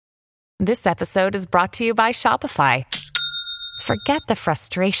This episode is brought to you by Shopify. Forget the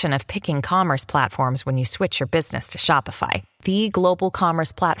frustration of picking commerce platforms when you switch your business to Shopify, the global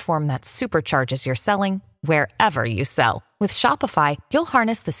commerce platform that supercharges your selling wherever you sell. With Shopify, you'll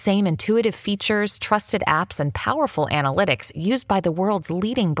harness the same intuitive features, trusted apps, and powerful analytics used by the world's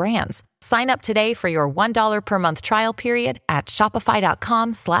leading brands. Sign up today for your $1 per month trial period at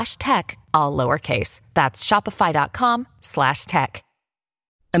shopify.com/tech, all lowercase. That's shopify.com/tech.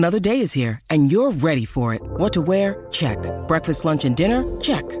 Another day is here, and you're ready for it. What to wear? Check. Breakfast, lunch, and dinner?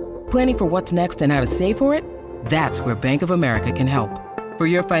 Check. Planning for what's next and how to save for it? That's where Bank of America can help. For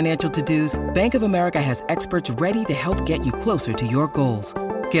your financial to-dos, Bank of America has experts ready to help get you closer to your goals.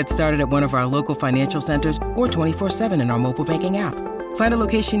 Get started at one of our local financial centers or 24/7 in our mobile banking app. Find a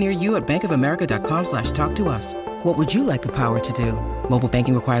location near you at bankofamerica.com/talktous. What would you like the power to do? Mobile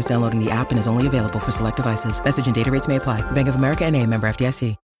banking requires downloading the app and is only available for select devices. Message and data rates may apply. Bank of America N.A., member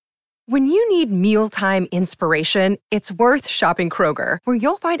FDIC. When you need mealtime inspiration, it's worth shopping Kroger, where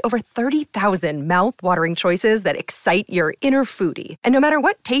you'll find over 30,000 mouth-watering choices that excite your inner foodie. And no matter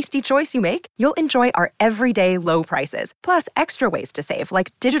what tasty choice you make, you'll enjoy our everyday low prices, plus extra ways to save,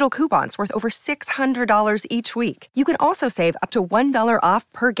 like digital coupons worth over $600 each week. You can also save up to $1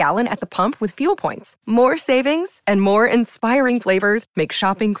 off per gallon at the pump with fuel points. More savings and more inspiring flavors make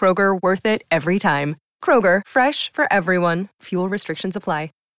shopping Kroger worth it every time. Kroger, fresh for everyone. Fuel restrictions apply.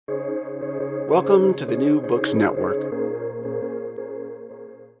 Welcome to the New Books Network.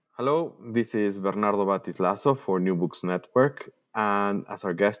 Hello, this is Bernardo Batis Lasso for New Books Network. And as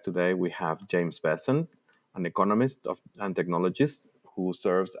our guest today, we have James Bessen, an economist and technologist who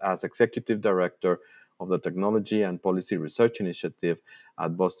serves as Executive Director of the Technology and Policy Research Initiative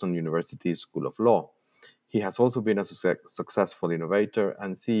at Boston University School of Law. He has also been a successful innovator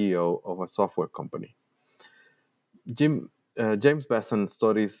and CEO of a software company. James Bessen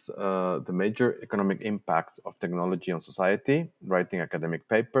studies the major economic impacts of technology on society, writing academic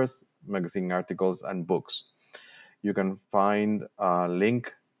papers, magazine articles, and books. You can find a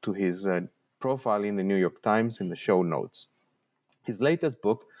link to his profile in the New York Times in the show notes. His latest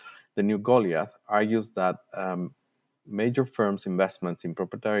book, The New Goliath, argues that major firms' investments in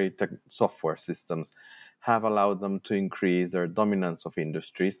proprietary software systems have allowed them to increase their dominance of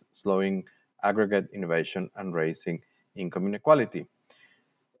industries, slowing aggregate innovation and raising income inequality.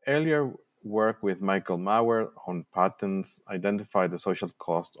 Earlier work with Michael Mauer on patents identified the social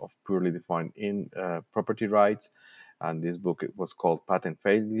cost of poorly defined property rights, and this book was called Patent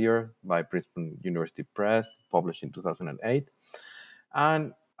Failure by Princeton University Press, published in 2008,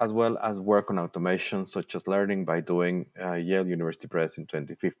 and as well as work on automation such as Learning by Doing, Yale University Press in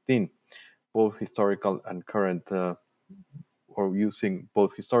 2015, both historical and current, or using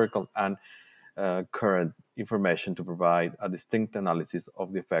both historical and current information to provide a distinct analysis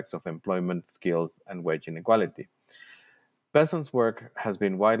of the effects of employment, skills, and wage inequality. Bessen's work has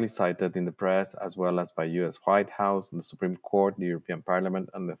been widely cited in the press, as well as by U.S. White House, the Supreme Court, the European Parliament,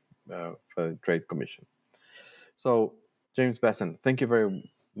 and the Federal Trade Commission. So, James Bessen, thank you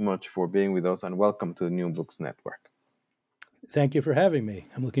very much for being with us, and welcome to the New Books Network. Thank you for having me.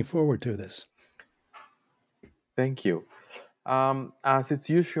 I'm looking forward to this. Thank you. As it's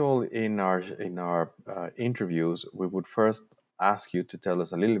usual in our interviews, we would first ask you to tell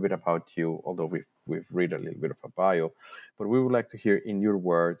us a little bit about you, although we've read a little bit of a bio, but we would like to hear in your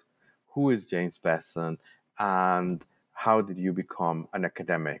words, who is James Bessen and how did you become an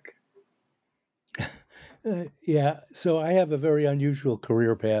academic? So I have a very unusual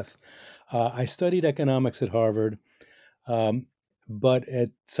career path. I studied economics at Harvard, but at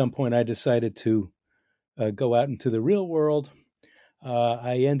some point I decided to go out into the real world.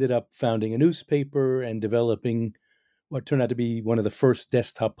 I ended up founding a newspaper and developing what turned out to be one of the first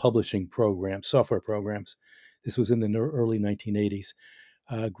desktop publishing programs, software programs. This was in the early 1980s.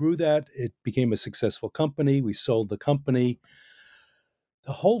 Grew that. It became a successful company. We sold the company.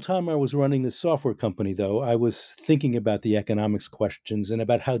 The whole time I was running this software company, though, I was thinking about the economics questions and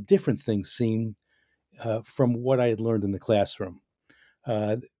about how different things seemed from what I had learned in the classroom.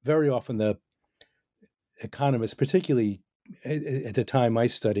 Very often the economists, particularly at the time I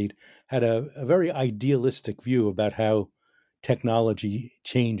studied, had a very idealistic view about how technology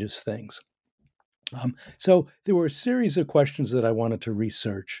changes things. So there were a series of questions that I wanted to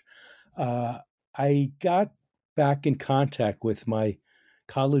research. I got back in contact with my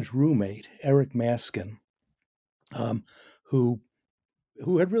college roommate, Eric Maskin, who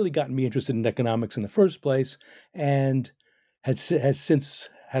had really gotten me interested in economics in the first place and has since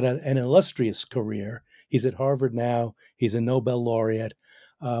had an illustrious career. He's at Harvard now. He's a Nobel laureate.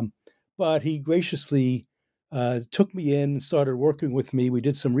 But he graciously took me in and started working with me. We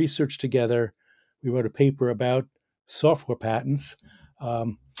did some research together. We wrote a paper about software patents.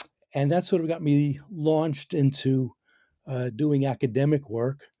 And that sort of got me launched into doing academic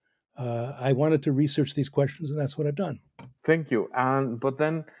work. I wanted to research these questions, and that's what I've done. Thank you. And but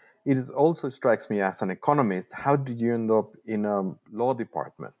then it is also strikes me as an economist, how did you end up in a law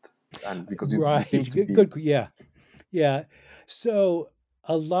department? And because you Right. seem to be Good. Yeah. Yeah. So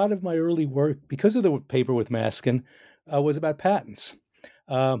a lot of my early work, because of the paper with Maskin, was about patents.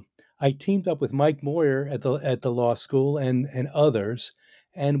 I teamed up with Mike Moyer at the law school and others,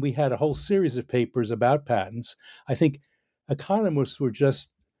 and we had a whole series of papers about patents. I think economists were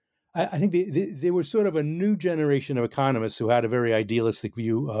just. I think they were sort of a new generation of economists who had a very idealistic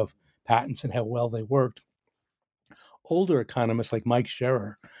view of patents and how well they worked. Older economists like Mike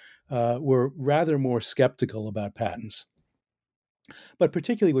Scherer were rather more skeptical about patents. But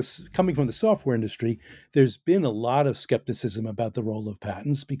particularly with coming from the software industry, there's been a lot of skepticism about the role of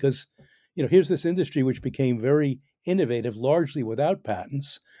patents because, here's this industry which became very innovative, largely without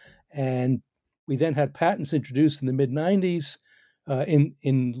patents, and we then had patents introduced in the mid '90s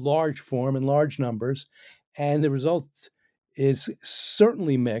in large form and large numbers, and the result is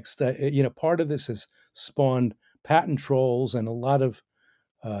certainly mixed. Part of this has spawned patent trolls and a lot of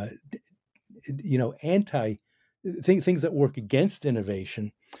uh, anti things that work against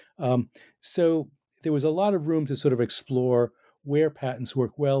innovation. So there was a lot of room to sort of explore where patents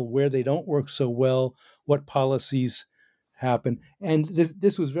work well, where they don't work so well, what policies happen, and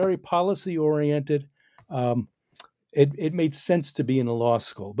this was very policy oriented. It made sense to be in a law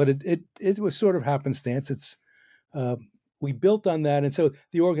school, but it was sort of happenstance. Uh, we built on that, and so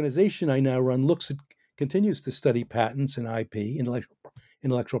the organization I now run continues to study patents and IP,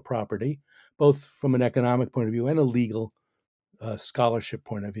 intellectual property, both from an economic point of view and a legal scholarship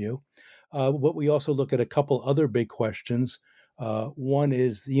point of view. But we also look at a couple other big questions. One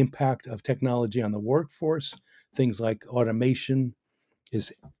is the impact of technology on the workforce, things like automation.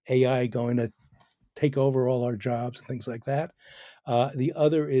 Is AI going to take over all our jobs and things like that? The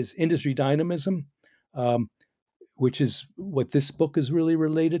other is industry dynamism, which is what this book is really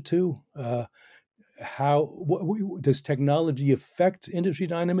related to. Does technology affect industry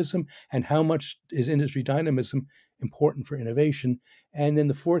dynamism, and how much is industry dynamism important for innovation? And then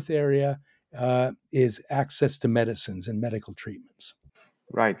the fourth area is access to medicines and medical treatments.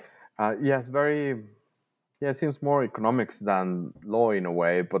 right. Yes, very. Yeah, it seems more economics than law in a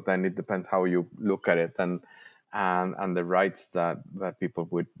way, but then it depends how you look at it and the rights that people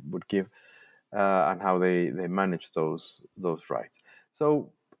would give and how they manage those rights.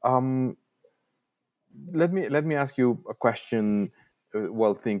 So let me ask you a question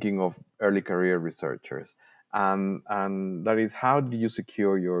while thinking of early career researchers, and that is, how did you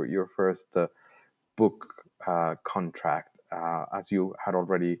secure your first book contract, as you had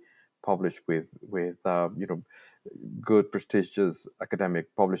already published with good prestigious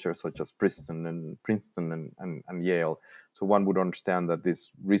academic publishers such as Princeton and Yale. So one would understand that this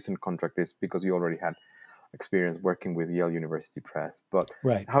recent contract is because you already had experience working with Yale University Press. But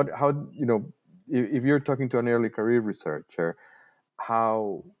Right. how if you're talking to an early career researcher,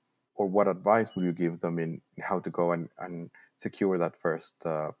 how or what advice would you give them in how to go and secure that first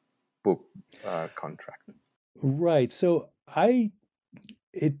book contract? Right. So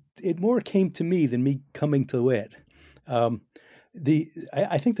it more came to me than me coming to it.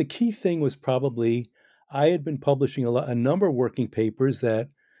 I think the key thing was probably I had been publishing a number of working papers that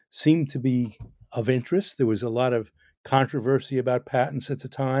seemed to be of interest. There was a lot of controversy about patents at the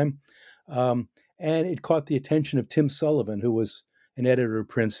time, and it caught the attention of Tim Sullivan, who was an editor at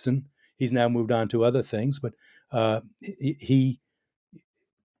Princeton. He's now moved on to other things, but he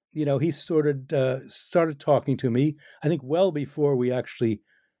started talking to me, I think well before we actually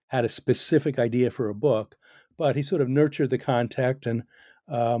had a specific idea for a book, but he sort of nurtured the contact. And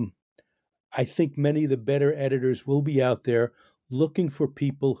I think many of the better editors will be out there looking for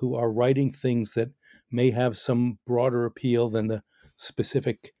people who are writing things that may have some broader appeal than the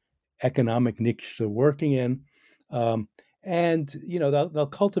specific economic niche they're working in. And they'll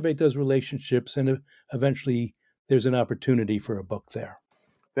cultivate those relationships, and eventually there's an opportunity for a book there.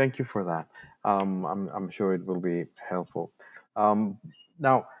 Thank you for that. I'm sure it will be helpful.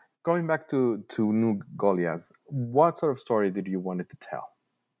 Now, going back to New Goliath, what sort of story did you want it to tell?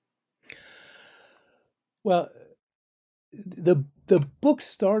 Well, the book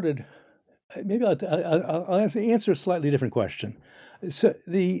started. Maybe I'll answer a slightly different question. So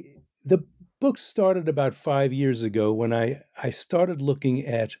the book started about 5 years ago when I started looking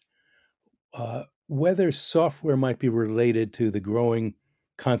at whether software might be related to the growing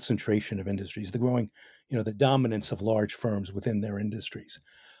concentration of industries, the growing, the dominance of large firms within their industries.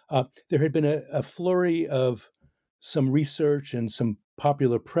 There had been a flurry of some research and some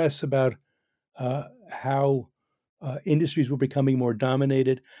popular press about how industries were becoming more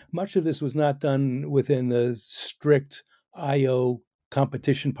dominated. Much of this was not done within the strict IO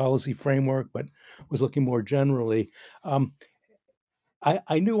competition policy framework, but was looking more generally.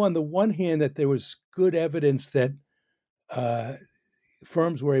 I knew on the one hand that there was good evidence that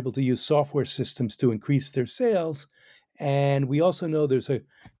firms were able to use software systems to increase their sales. And we also know there's a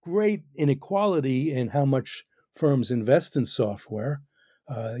great inequality in how much firms invest in software.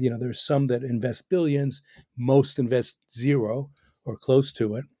 There's some that invest billions, most invest zero or close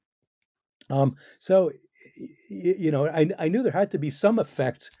to it. So I knew there had to be some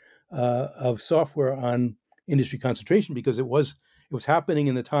effect of software on industry concentration because it was happening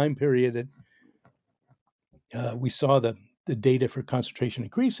in the time period that we saw the data for concentration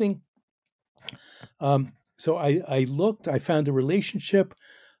increasing. So I looked, I found a relationship.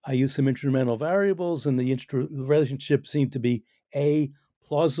 I used some instrumental variables, and the relationship seemed to be A,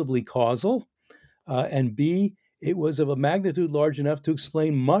 plausibly causal, and B, it was of a magnitude large enough to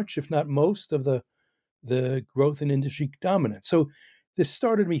explain much, if not most, of the growth in industry dominance. So this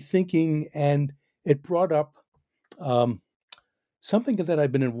started me thinking, and it brought up something that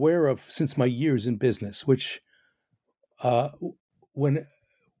I've been aware of since my years in business, which when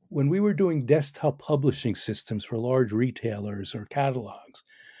we were doing desktop publishing systems for large retailers or catalogs,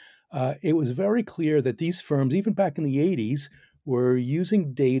 it was very clear that these firms, even back in the 80s, were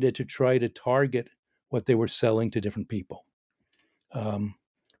using data to try to target what they were selling to different people.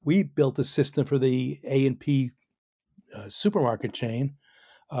 We built a system for the A&P supermarket chain,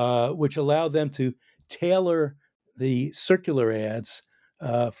 which allowed them to tailor the circular ads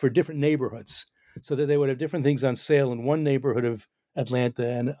for different neighborhoods, so that they would have different things on sale in one neighborhood of Atlanta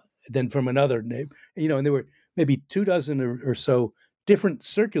and then from another neighborhood. And there were maybe 24 or so different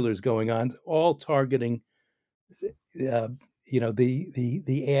circulars going on, all targeting the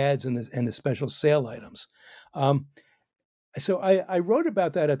ads and the special sale items. So I wrote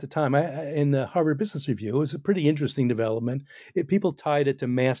about that at the time in the Harvard Business Review. It was a pretty interesting development. People tied it to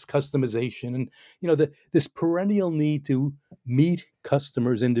mass customization and this perennial need to meet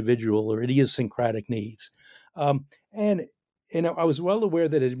customers' individual or idiosyncratic needs. And I was well aware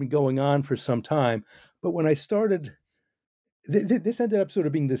that it had been going on for some time, but when I started, this ended up sort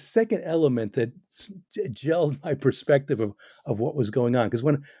of being the second element that gelled my perspective of what was going on. Because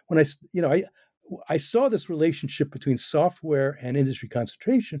when I saw this relationship between software and industry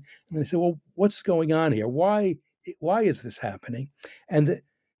concentration, and then I said, well, what's going on here? Why is this happening? And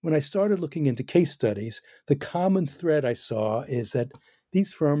when I started looking into case studies, the common thread I saw is that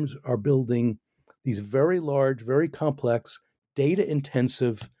these firms are building these very large, very complex,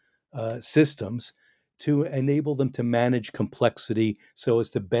 data-intensive systems to enable them to manage complexity so as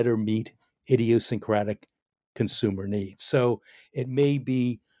to better meet idiosyncratic consumer needs. So it may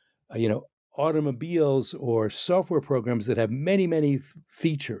be, automobiles or software programs that have many, many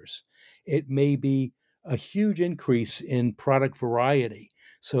features. It may be a huge increase in product variety.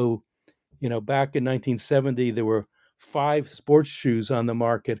 So, back in 1970, there were 5 sports shoes on the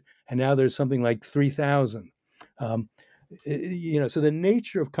market, and now there's something like 3,000. So the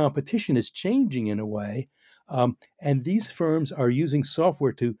nature of competition is changing in a way, and these firms are using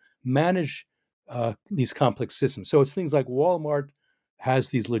software to manage these complex systems. So it's things like Walmart has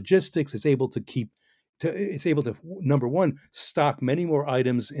these logistics. It's able to number one, stock many more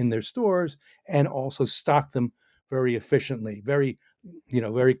items in their stores, and also stock them very efficiently. Very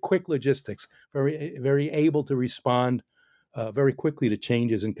quick logistics. Very, very able to respond very quickly to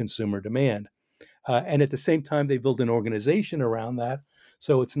changes in consumer demand. And at the same time, they build an organization around that.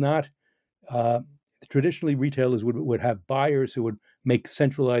 So it's not traditionally retailers would have buyers who would make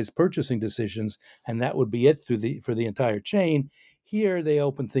centralized purchasing decisions, and that would be it for the entire chain. Here, they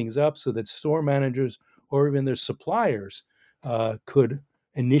open things up so that store managers or even their suppliers could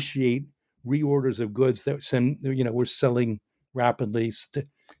initiate reorders of goods that we're selling rapidly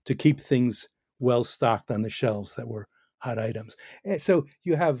to keep things well stocked on the shelves that were hot items. And so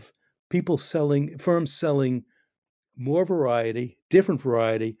you have firms selling more variety, different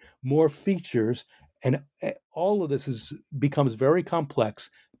variety, more features, and all of this becomes very complex,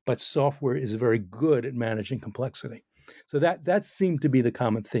 but software is very good at managing complexity. So that seemed to be the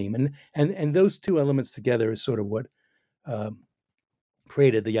common theme, and those two elements together is sort of what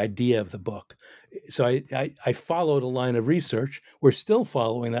created the idea of the book. So I followed a line of research. We're still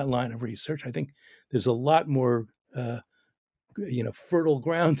following that line of research. I think there's a lot more fertile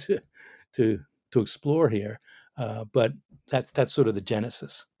ground to explore here, but that's sort of the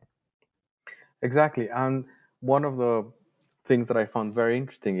genesis. Exactly. And one of the things that I found very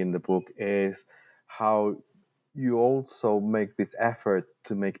interesting in the book is how you also make this effort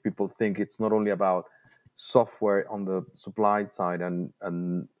to make people think it's not only about software on the supply side and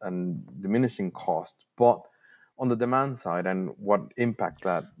diminishing cost, but on the demand side and what impact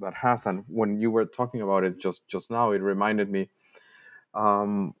that has. And when you were talking about it just now, it reminded me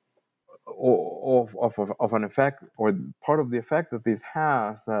um, of an effect or part of the effect that this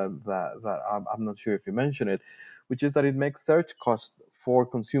has that I'm not sure if you mentioned it, which is that it makes search costs for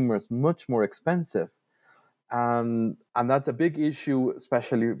consumers much more expensive, and that's a big issue,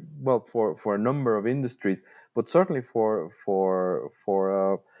 especially well for a number of industries, but certainly for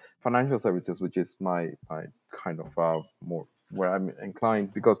financial services, which is my kind of more where I'm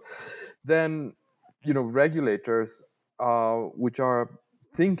inclined, because then regulators which are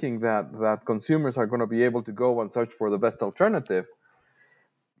thinking that consumers are going to be able to go and search for the best alternative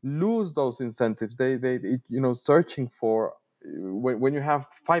lose those incentives. Searching for when you have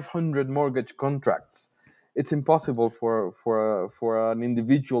 500 mortgage contracts, it's impossible for an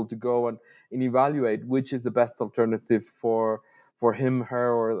individual to go and evaluate which is the best alternative for him,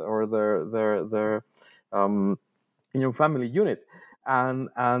 her, or their family unit, and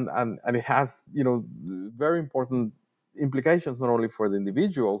it has very important implications not only for the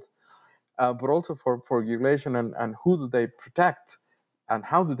individuals but also for regulation and who do they protect and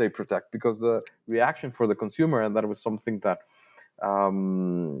how do they protect, because the reaction for the consumer, and that was something that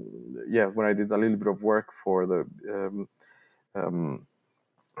when I did a little bit of work for the um,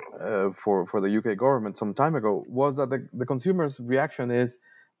 for the UK government some time ago, was that the consumer's reaction is,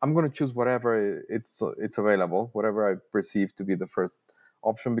 I'm going to choose whatever it's available, whatever I perceive to be the first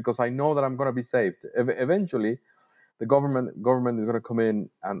option, because I know that I'm going to be saved. Eventually, the government is going to come in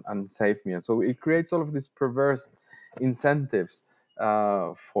and save me, and so it creates all of these perverse incentives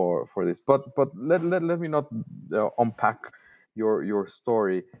for this. But let me not unpack your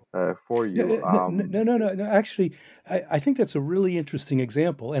story for you. No. Actually, I think that's a really interesting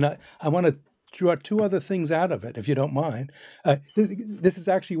example, and I want to draw two other things out of it, if you don't mind. This is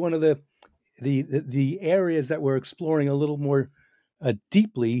actually one of the areas that we're exploring a little more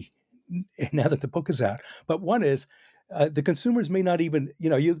deeply now that the book is out. But one is the consumers may not even,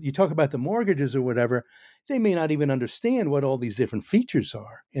 you talk about the mortgages or whatever, they may not even understand what all these different features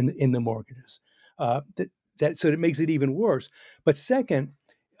are in the mortgages. So it makes it even worse. But second,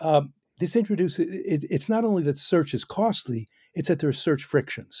 this introduces it's not only that search is costly, it's that there's search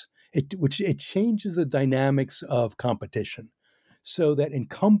frictions, which changes the dynamics of competition, so that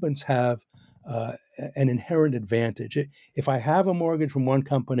incumbents have an inherent advantage. If I have a mortgage from one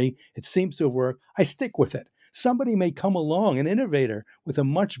company, it seems to have worked, I stick with it. Somebody may come along, an innovator with a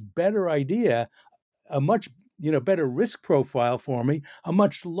much better idea, a much better risk profile for me, a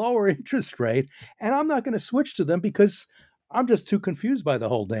much lower interest rate, and I'm not going to switch to them because I'm just too confused by the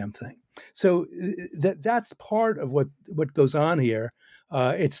whole damn thing. So that's part of what goes on here.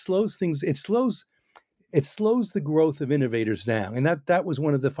 It slows things. It slows the growth of innovators down, and that was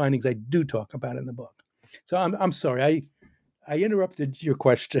one of the findings I do talk about in the book. So I'm sorry I interrupted your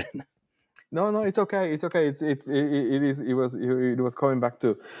question. No, it's okay. It's okay. It was coming back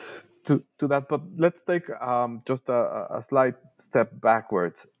to that, but let's take just a slight step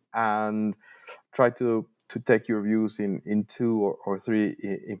backwards and try to take your views in two or three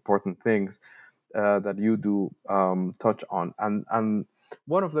important things that you do touch on, and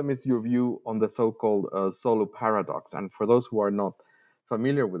one of them is your view on the so-called Solow paradox. And for those who are not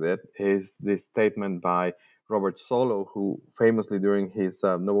familiar with it, is this statement by Robert Solow, who famously during his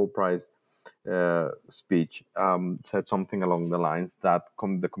Nobel Prize speech said something along the lines that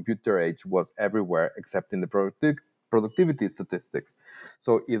the computer age was everywhere except in the productivity statistics.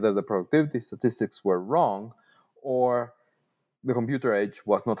 So either the productivity statistics were wrong, or the computer age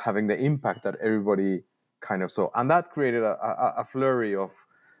was not having the impact that everybody kind of saw, and that created a flurry of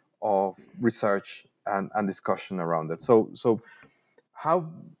research and discussion around it. So how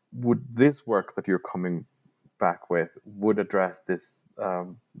would this work that you're coming back with would address this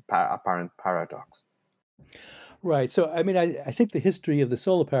apparent paradox? Right. So, I mean, I think the history of the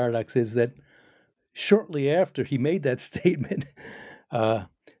Solow paradox is that shortly after he made that statement,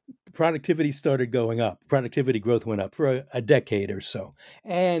 productivity started going up. Productivity growth went up for a decade or so,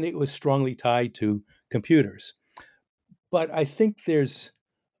 and it was strongly tied to computers. But I think it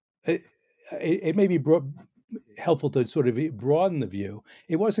may be helpful to sort of broaden the view.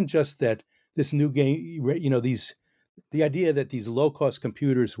 It wasn't just that this new game, the idea that these low-cost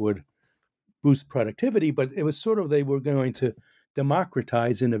computers would boost productivity, but it was sort of they were going to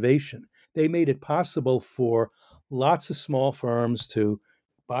democratize innovation. They made it possible for lots of small firms to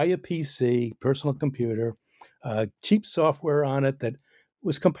buy a PC, personal computer, cheap software on it that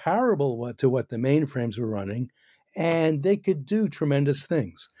was comparable to what the mainframes were running, and they could do tremendous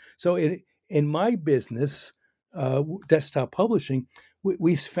things. So in my business, desktop publishing,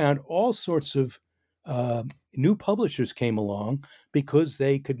 we found all sorts of new publishers came along because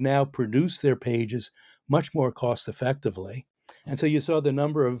they could now produce their pages much more cost effectively. And so you saw the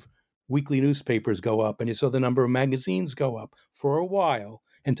number of weekly newspapers go up, and you saw the number of magazines go up for a while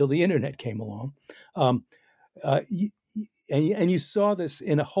until the internet came along. And you saw this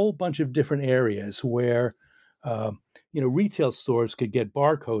in a whole bunch of different areas where retail stores could get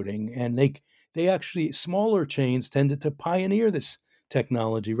barcoding, and they actually, smaller chains tended to pioneer this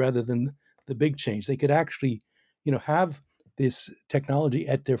technology rather than the big chains. They could actually have this technology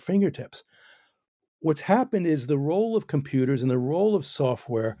at their fingertips. What's happened is the role of computers and the role of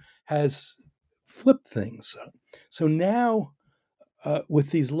software has flipped things. So now with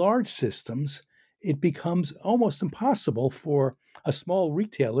these large systems, it becomes almost impossible for a small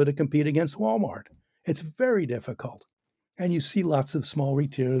retailer to compete against Walmart. It's very difficult. And you see lots of small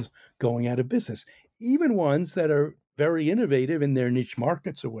retailers going out of business, even ones that are very innovative in their niche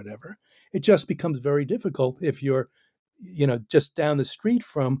markets or whatever. It just becomes very difficult if you're, just down the street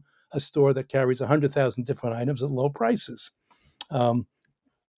from a store that carries 100,000 different items at low prices.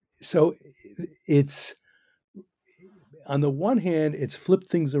 So it's, on the one hand, it's flipped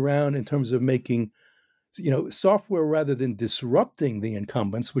things around in terms of making, software, rather than disrupting the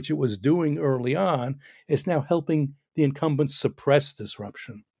incumbents, which it was doing early on, is now helping the incumbents suppress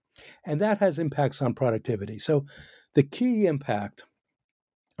disruption. And that has impacts on productivity. So the key impact,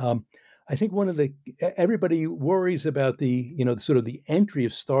 I think everybody worries about the, sort of the entry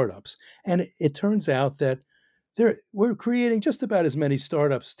of startups. And it turns out that we're creating just about as many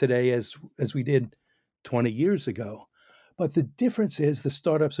startups today as we did 20 years ago. But the difference is the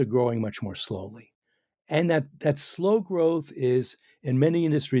startups are growing much more slowly. And that slow growth is, in many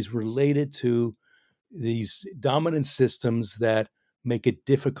industries, related to these dominant systems that make it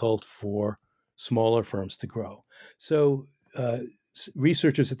difficult for smaller firms to grow. So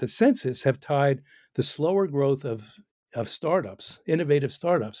researchers at the census have tied the slower growth of startups, innovative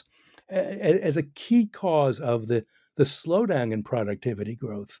startups, as a key cause of the slowdown in productivity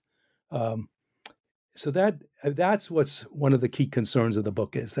growth. So that's what's one of the key concerns of the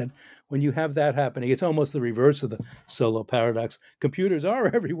book, is that when you have that happening, it's almost the reverse of the Solow paradox. Computers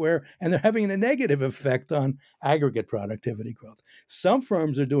are everywhere, and they're having a negative effect on aggregate productivity growth. Some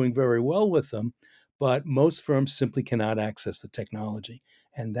firms are doing very well with them, but most firms simply cannot access the technology,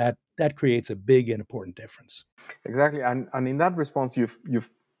 and that creates a big and important difference. Exactly, and in that response, you've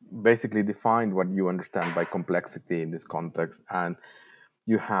basically defined what you understand by complexity in this context, and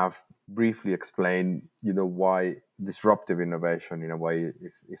you have briefly explained, why disruptive innovation, in a way,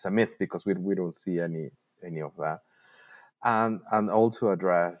 is a myth, because we don't see any of that, and also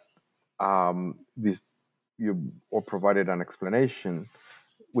addressed this, or provided an explanation,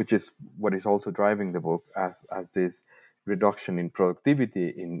 which is what is also driving the book, as this reduction in productivity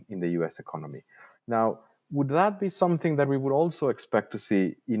in the U.S. economy. Now, would that be something that we would also expect to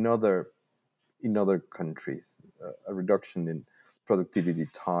see in other countries, a reduction in productivity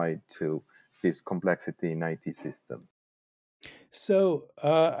tied to this complexity in IT systems? So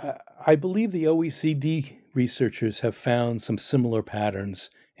I believe the OECD researchers have found some similar patterns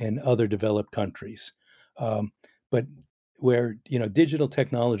in other developed countries, but where digital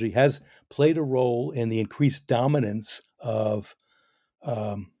technology has played a role in the increased dominance of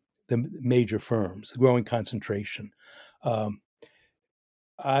the major firms, growing concentration.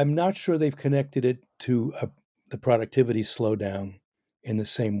 I'm not sure they've connected it to the productivity slowdown in the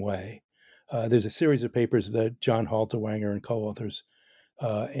same way. There's a series of papers that John Halterwanger and co-authors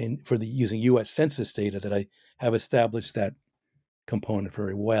using U.S. Census data that I have established that component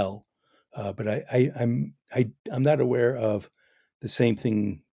very well. But I'm not aware of the same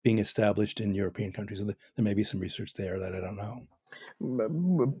thing being established in European countries. There may be some research there that I don't know.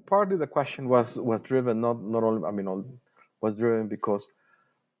 Partly the question was driven not only, was driven because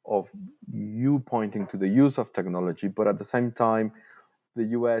of you pointing to the use of technology, but at the same time, the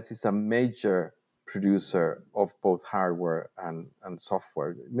US is a major producer of both hardware and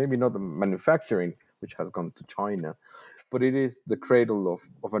software. Maybe not the manufacturing, which has gone to China, but it is the cradle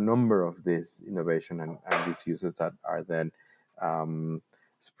of a number of these innovation and these uses that are then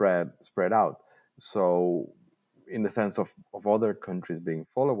spread out. So in the sense of other countries being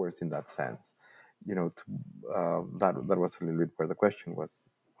followers in that sense, that was a little bit where the question was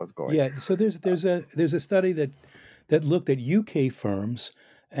going. Yeah, so there's a study that looked at UK firms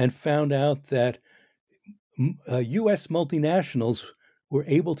and found out that U.S. multinationals were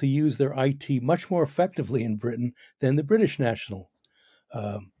able to use their IT much more effectively in Britain than the British national,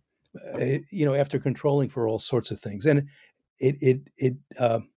 after controlling for all sorts of things. And I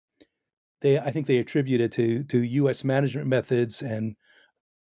think they attribute it to U.S. management methods and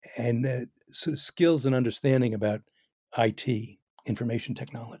sort of skills and understanding about IT, information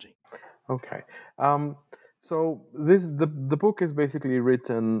technology. Okay. So the book is basically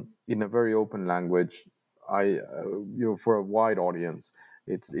written in a very open language. For a wide audience,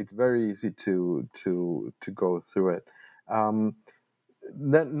 it's very easy to go through it.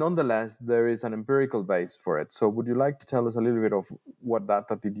 Nonetheless, there is an empirical base for it. So, would you like to tell us a little bit of what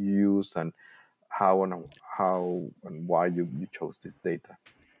data did you use and how and why you chose this data?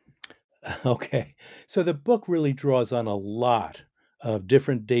 Okay. So the book really draws on a lot of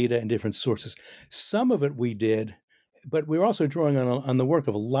different data and different sources. Some of it we did, but we're also drawing on the work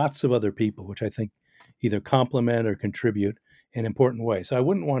of lots of other people, which I think either complement or contribute in important ways. So I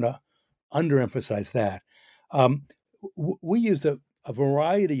wouldn't want to underemphasize that. We used a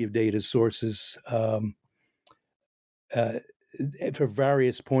variety of data sources for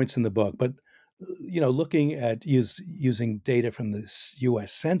various points in the book, but looking at using data from the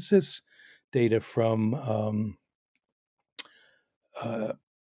U.S. Census, data from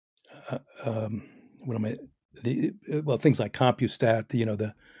things like CompuStat,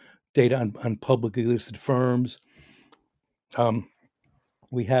 the data on publicly listed firms.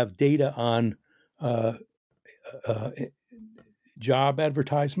 We have data on job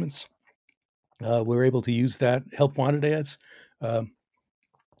advertisements. We're able to use that, help wanted ads,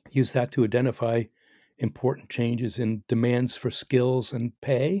 use that to identify important changes in demands for skills and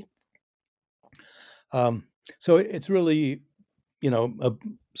pay. So it's really, a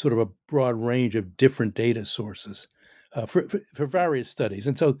sort of a broad range of different data sources for various studies.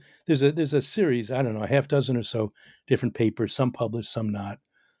 And so there's a series, I don't know, a half dozen or so different papers, some published, some not.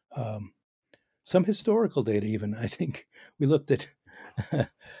 Some historical data even. I think we looked at at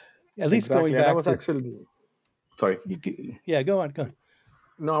least exactly. Going back and I was to, actually sorry. Yeah, go on.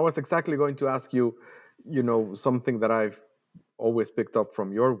 No, I was exactly going to ask you, something that I've always picked up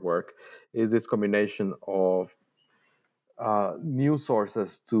from your work is this combination of news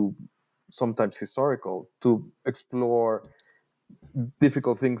sources to sometimes historical to explore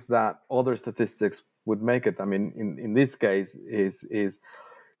difficult things that other statistics would make it. I mean, in this case is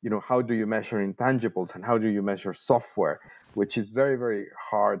how do you measure intangibles and how do you measure software, which is very, very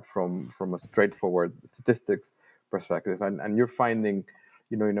hard from a straightforward statistics perspective. And you're finding,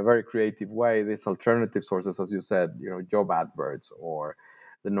 in a very creative way, these alternative sources, as you said, job adverts or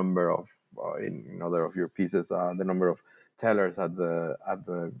the number of, in another of your pieces, the number of tellers at the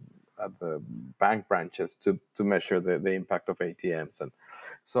bank branches to measure the impact of ATMs. And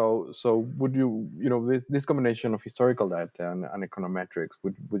so would you, this combination of historical data and econometrics,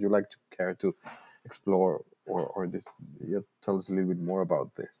 would you like to care to explore or this, tell us a little bit more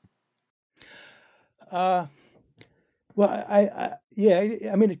about this? Well, I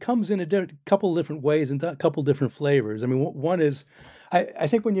mean, it comes in a couple different ways and a couple different flavors. I mean, one is, I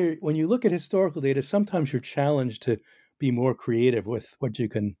think when you look at historical data, sometimes you're challenged to be more creative with what you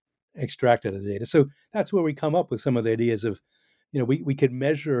can extract out of the data. So that's where we come up with some of the ideas of, we could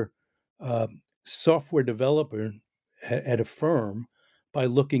measure software developer at a firm by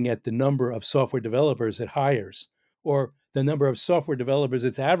looking at the number of software developers it hires or the number of software developers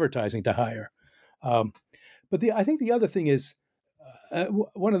it's advertising to hire. But I think the other thing is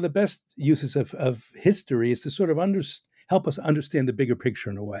one of the best uses of history is to sort of help us understand the bigger picture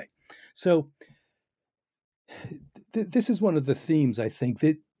in a way. So this is one of the themes, I think,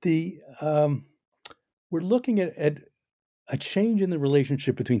 that we're looking at a change in the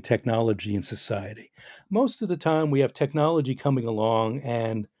relationship between technology and society. Most of the time we have technology coming along,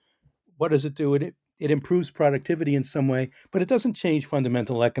 and what does it do? It improves productivity in some way, but it doesn't change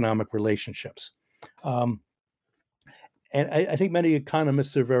fundamental economic relationships. And I think many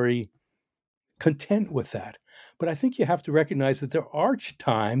economists are very content with that. But I think you have to recognize that there are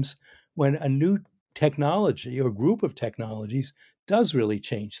times when a new technology or group of technologies does really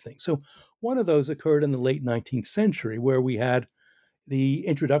change things. So one of those occurred in the late 19th century, where we had the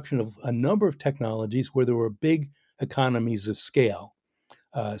introduction of a number of technologies where there were big economies of scale,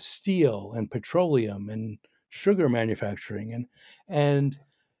 steel and petroleum and sugar manufacturing. And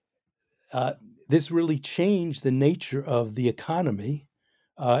this really changed the nature of the economy.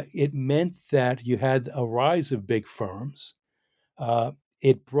 It meant that you had a rise of big firms.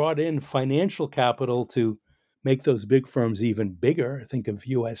 It brought in financial capital to make those big firms even bigger. Think of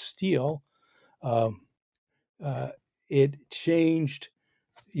U.S. Steel. It changed.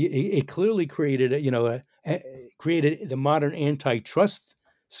 It clearly created, created the modern antitrust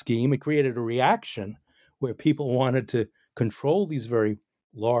scheme. It created a reaction where people wanted to control these very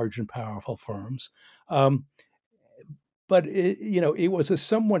large and powerful firms. But it was a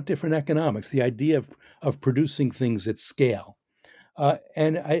somewhat different economics, the idea of producing things at scale.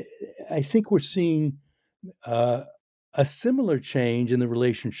 And I think we're seeing a similar change in the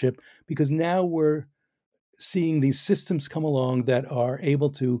relationship, because now we're seeing these systems come along that are able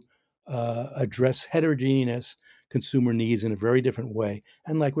to address heterogeneous consumer needs in a very different way.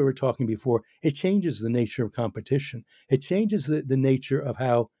 And like we were talking before, it changes the nature of competition. It changes the nature of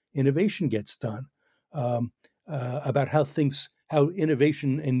how innovation gets done, about how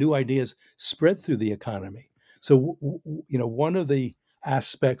innovation and new ideas spread through the economy. So, one of the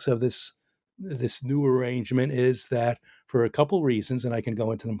aspects of this new arrangement is that, for a couple reasons, and I can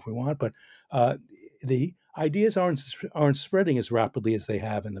go into them if we want, but the ideas aren't spreading as rapidly as they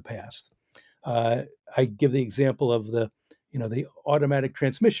have in the past. I give the example of the automatic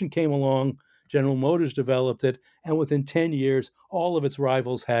transmission came along. General Motors developed it, and within 10 years, all of its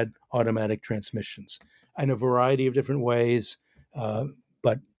rivals had automatic transmissions in a variety of different ways,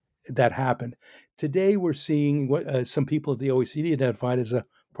 but that happened. Today, we're seeing what some people at the OECD identified as a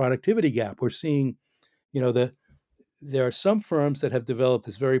productivity gap. We're seeing, there are some firms that have developed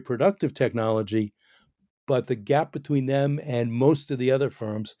this very productive technology, but the gap between them and most of the other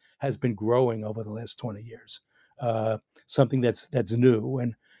firms has been growing over the last 20 years. Something that's new,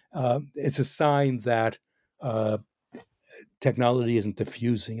 and it's a sign that technology isn't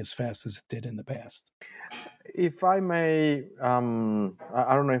diffusing as fast as it did in the past. If I may, I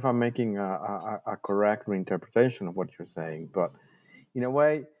don't know if I'm making a correct reinterpretation of what you're saying, but in a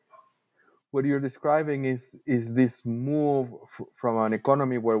way, what you're describing is this move from an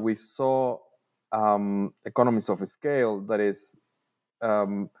economy where we saw economies of scale, that is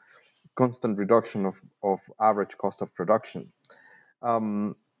constant reduction of average cost of production,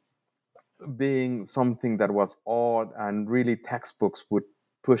 being something that was odd, and really textbooks would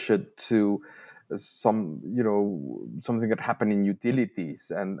push it to something that happened in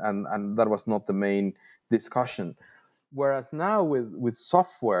utilities, and that was not the main discussion. Whereas now with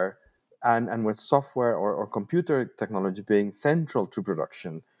software and with software or computer technology being central to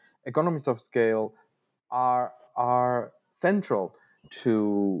production, economies of scale are central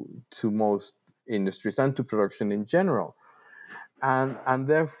to most industries and to production in general, and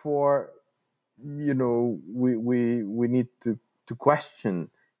therefore, we need to question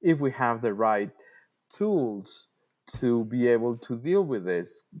if we have the right tools to be able to deal with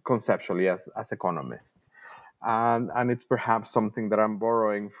this conceptually as economists. And it's perhaps something that I'm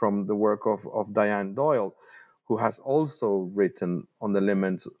borrowing from the work of Diane Doyle, who has also written on the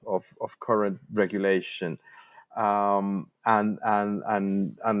limits of current regulation, and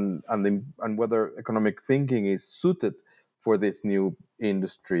whether economic thinking is suited for this new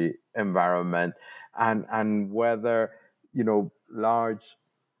industry environment, and whether large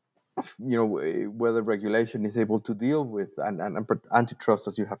whether regulation is able to deal with and antitrust,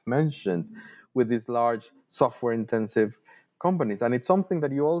 as you have mentioned, with these large software intensive companies. And it's something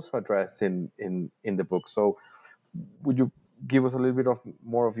that you also address in the book. So would you give us a little bit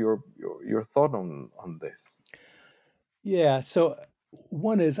more of your thought on this? Yeah. So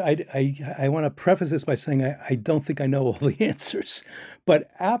one is, I want to preface this by saying I don't think I know all the answers, but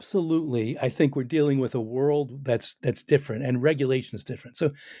absolutely, I think we're dealing with a world that's different, and regulation is different.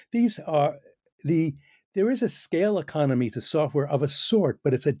 So there is a scale economy to software of a sort,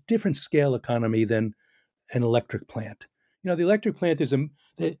 but it's a different scale economy than an electric plant. The electric plant,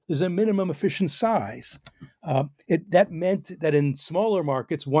 there's a minimum efficient size. That meant that in smaller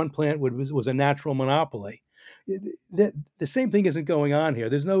markets, one plant was a natural monopoly. The same thing isn't going on here.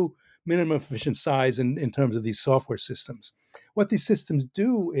 There's no minimum efficient size in terms of these software systems. What these systems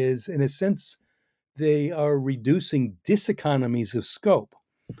do is, in a sense, they are reducing diseconomies of scope.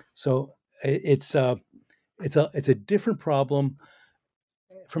 So it's a different problem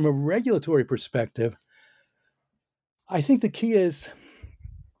from a regulatory perspective. I think the key is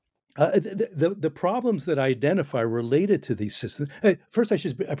the problems that I identify related to these systems. First, I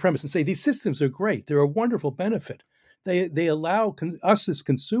should premise and say these systems are great. They're a wonderful benefit. They allow us as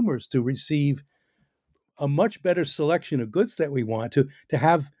consumers to receive a much better selection of goods that we want, to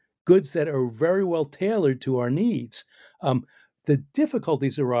have goods that are very well tailored to our needs. The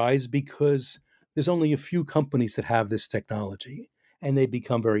difficulties arise because there's only a few companies that have this technology, and they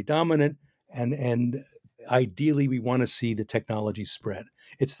become very dominant, and ideally, we want to see the technology spread.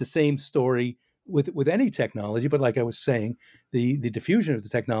 It's the same story with any technology, but like I was saying, the diffusion of the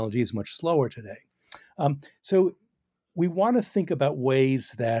technology is much slower today. So we want to think about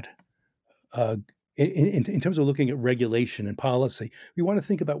ways that in terms of looking at regulation and policy, we want to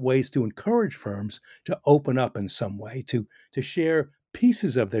think about ways to encourage firms to open up in some way, to share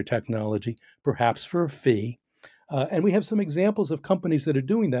pieces of their technology, perhaps for a fee. And we have some examples of companies that are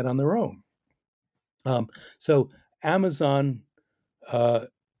doing that on their own. So Amazon has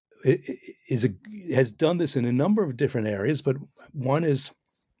done this in a number of different areas, but one is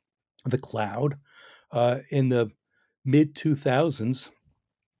the cloud. In the mid 2000s,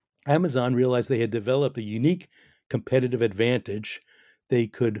 Amazon realized they had developed a unique competitive advantage. They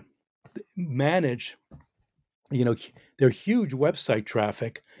could manage, their huge website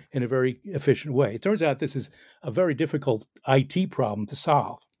traffic in a very efficient way. It turns out this is a very difficult IT problem to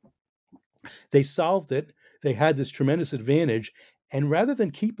solve. They solved it. They had this tremendous advantage. And rather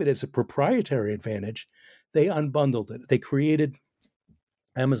than keep it as a proprietary advantage, they unbundled it. They created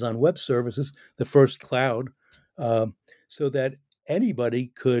Amazon Web Services, the first cloud, so that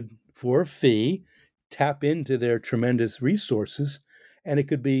anybody could, for a fee, tap into their tremendous resources. And it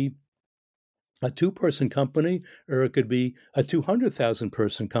could be a 2-person company, or it could be a 200,000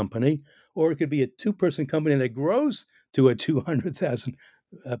 person company, or it could be a 2-person company that grows to a 200,000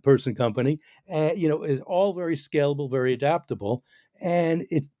 person company. Is all very scalable, very adaptable. And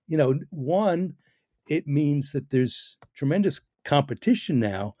it's, one, it means that there's tremendous competition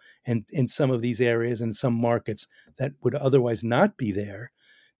now and in some of these areas and some markets that would otherwise not be there.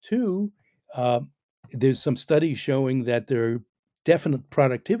 2, there's some studies showing that there are definite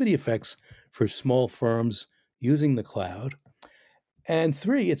productivity effects for small firms using the cloud. And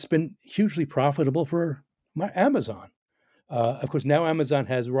 3, it's been hugely profitable for Amazon. Of course, now Amazon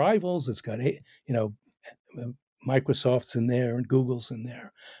has rivals. It's got, Microsoft's in there and Google's in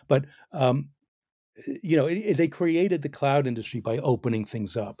there. But, they created the cloud industry by opening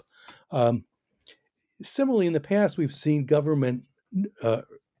things up. Similarly, in the past, we've seen government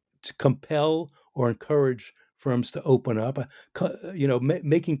to compel or encourage firms to open up,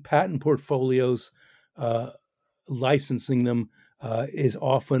 making patent portfolios, licensing them is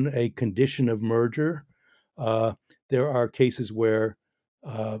often a condition of merger. There are cases where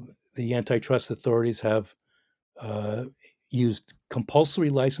the antitrust authorities have used compulsory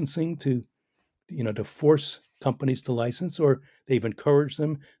licensing to force companies to license, or they've encouraged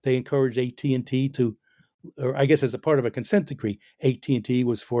them. They encouraged AT&T to, or I guess as a part of a consent decree, AT&T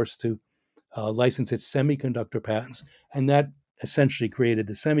was forced to license its semiconductor patents, and that essentially created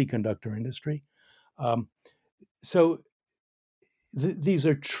the semiconductor industry. These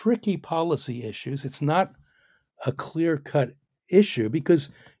are tricky policy issues. It's not a clear-cut issue because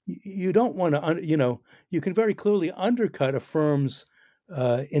you don't want to, you can very clearly undercut a firm's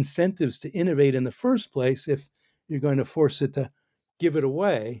incentives to innovate in the first place if you're going to force it to give it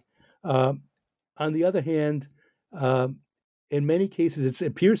away. On the other hand, in many cases, it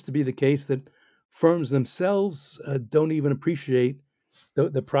appears to be the case that firms themselves don't even appreciate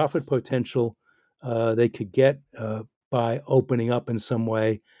the profit potential they could get by opening up in some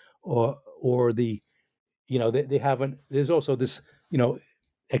way, or they haven't. There's also this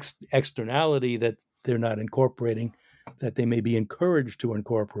externality that they're not incorporating, that they may be encouraged to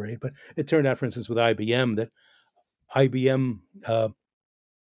incorporate. But it turned out, for instance, with IBM, that IBM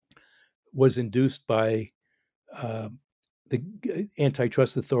was induced by the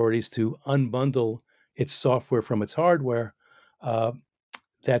antitrust authorities to unbundle its software from its hardware.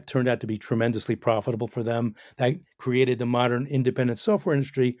 That turned out to be tremendously profitable for them. That created the modern independent software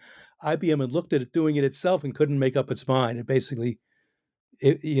industry. IBM had looked at it doing it itself and couldn't make up its mind. It basically,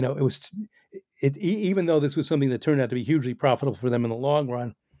 even though this was something that turned out to be hugely profitable for them in the long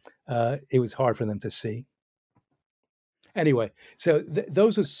run, it was hard for them to see. Anyway, so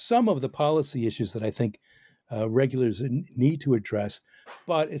those are some of the policy issues that I think regulators need to address,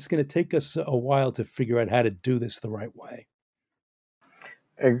 but it's going to take us a while to figure out how to do this the right way.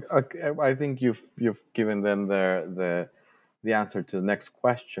 I think you've given them the answer to the next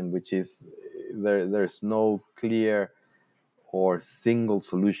question, which is there's no clear or single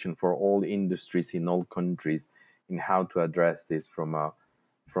solution for all industries in all countries in how to address this from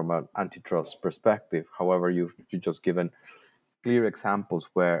an antitrust perspective. However, you've just given clear examples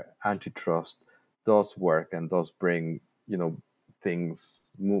where antitrust does work and does bring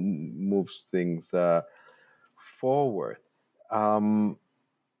things, moves things forward. Let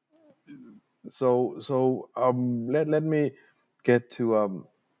me get to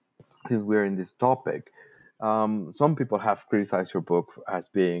since we're in this topic. Some people have criticized your book as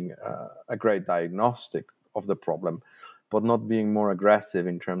being a great diagnostic of the problem, but not being more aggressive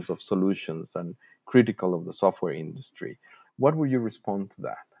in terms of solutions and critical of the software industry. What would you respond to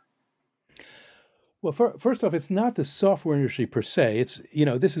that? Well, first off, it's not the software industry per se. It's,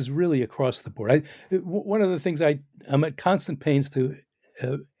 this is really across the board. One of the things I'm at constant pains to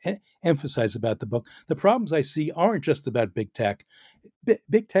emphasize about the book, the problems I see aren't just about big tech.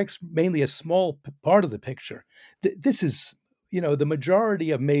 Big tech's mainly a small part of the picture. This is, the majority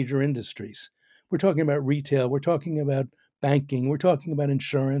of major industries. We're talking about retail. We're talking about banking. We're talking about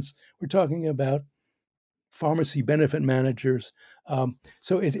insurance. We're talking about pharmacy benefit managers.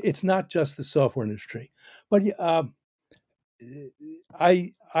 So it's not just the software industry. But I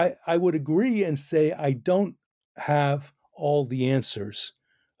would agree and say I don't have all the answers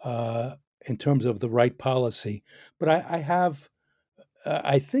in terms of the right policy, but I have.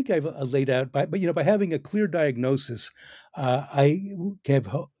 I think I've laid out, by having a clear diagnosis, I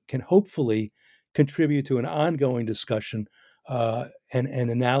can hopefully contribute to an ongoing discussion and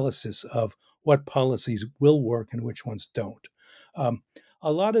analysis of what policies will work and which ones don't.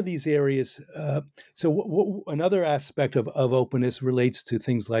 A lot of these areas. Another aspect of openness relates to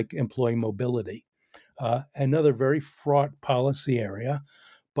things like employee mobility, another very fraught policy area.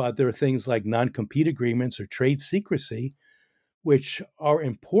 But there are things like non-compete agreements or trade secrecy, which are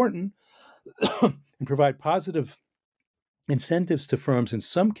important and provide positive incentives to firms in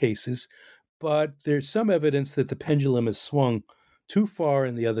some cases, but there's some evidence that the pendulum has swung too far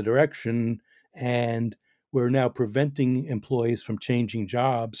in the other direction, and we're now preventing employees from changing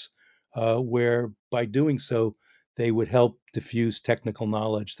jobs, where by doing so, they would help diffuse technical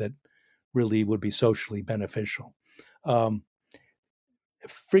knowledge that really would be socially beneficial.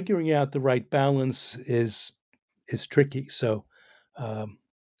 Figuring out the right balance is tricky. So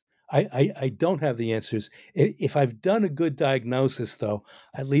I don't have the answers. If I've done a good diagnosis, though,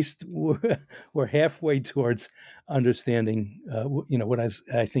 at least we're halfway towards understanding, what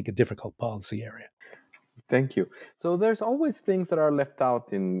I think a difficult policy area. Thank you. So there's always things that are left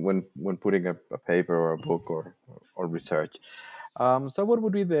out in when putting a paper or a book or research. So what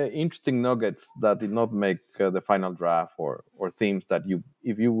would be the interesting nuggets that did not make the final draft, or themes that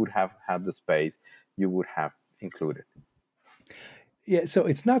if you would have had the space, you would have included? Yeah, so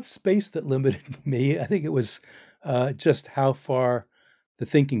it's not space that limited me. I think it was just how far the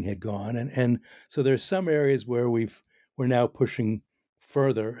thinking had gone, and so there's some areas where we're now pushing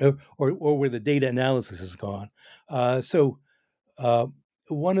further, or where the data analysis has gone.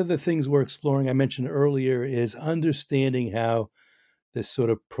 One of the things we're exploring, I mentioned earlier, is understanding how this sort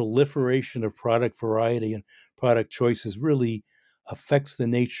of proliferation of product variety and product choices really affects the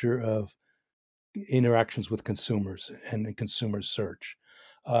nature of interactions with consumers and consumer search,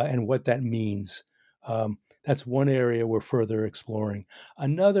 and what that means. That's one area we're further exploring.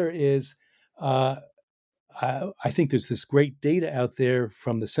 Another is, I think there's this great data out there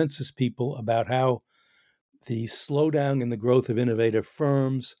from the census people about how the slowdown in the growth of innovative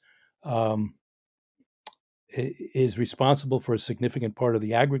firms is responsible for a significant part of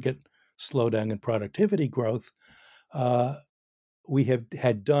the aggregate slowdown in productivity growth. We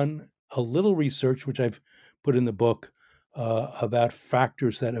had done a little research, which I've put in the book, about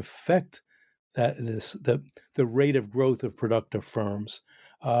factors that affect the rate of growth of productive firms.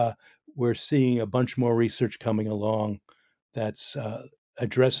 We're seeing a bunch more research coming along that's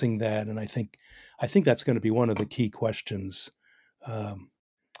addressing that, and I think that's going to be one of the key questions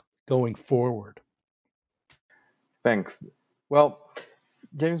going forward. Thanks. Well,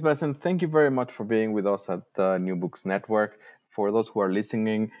 James Besson, thank you very much for being with us at the New Books Network. For those who are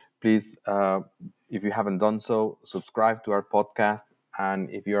listening, please, if you haven't done so, subscribe to our podcast. And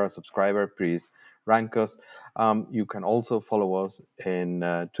if you're a subscriber, please rank us. You can also follow us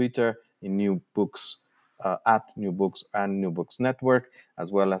in Twitter, in New Books, at New Books and New Books Network,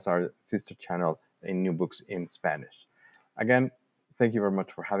 as well as our sister channel in New Books in Spanish. Again, thank you very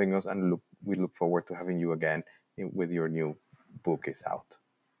much for having us, and we look forward to having you again with your new book is out.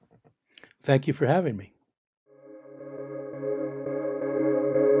 Thank you for having me.